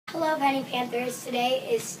Hello, Penny Panthers. Today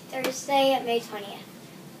is Thursday, May 20th.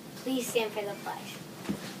 Please stand for the pledge.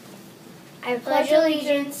 I pledge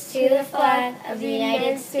allegiance to the flag of the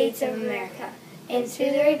United States of America and to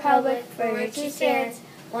the republic for which it stands,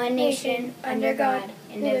 one nation, under God,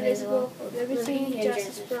 indivisible, with liberty and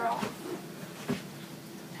justice for all.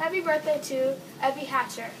 Happy birthday to Evie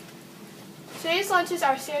Hatcher. Today's lunch is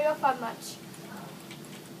our cereal fun lunch.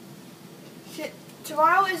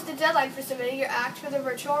 Tomorrow is the deadline for submitting your act for the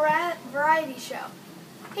virtual variety show.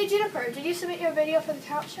 Hey Jennifer, did you submit your video for the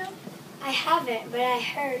talent show? I haven't, but I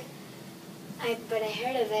heard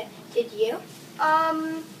of it. Did you?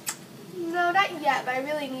 No, not yet, but I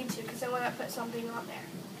really need to because I want to put something on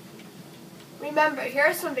there. Remember, here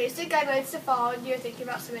are some basic guidelines to follow when you're thinking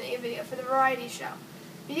about submitting a video for the variety show.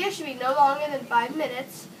 Video should be no longer than 5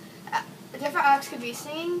 minutes. Different acts could be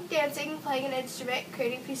singing, dancing, playing an instrument,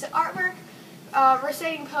 creating a piece of artwork,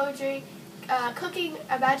 reciting poetry, cooking,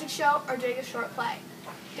 a magic show, or doing a short play.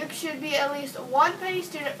 There should be at least one Penny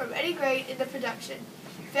student from any grade in the production.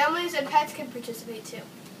 Families and pets can participate too.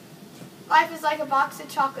 Life is like a box of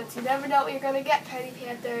chocolates. You never know what you're going to get, Penny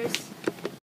Panthers.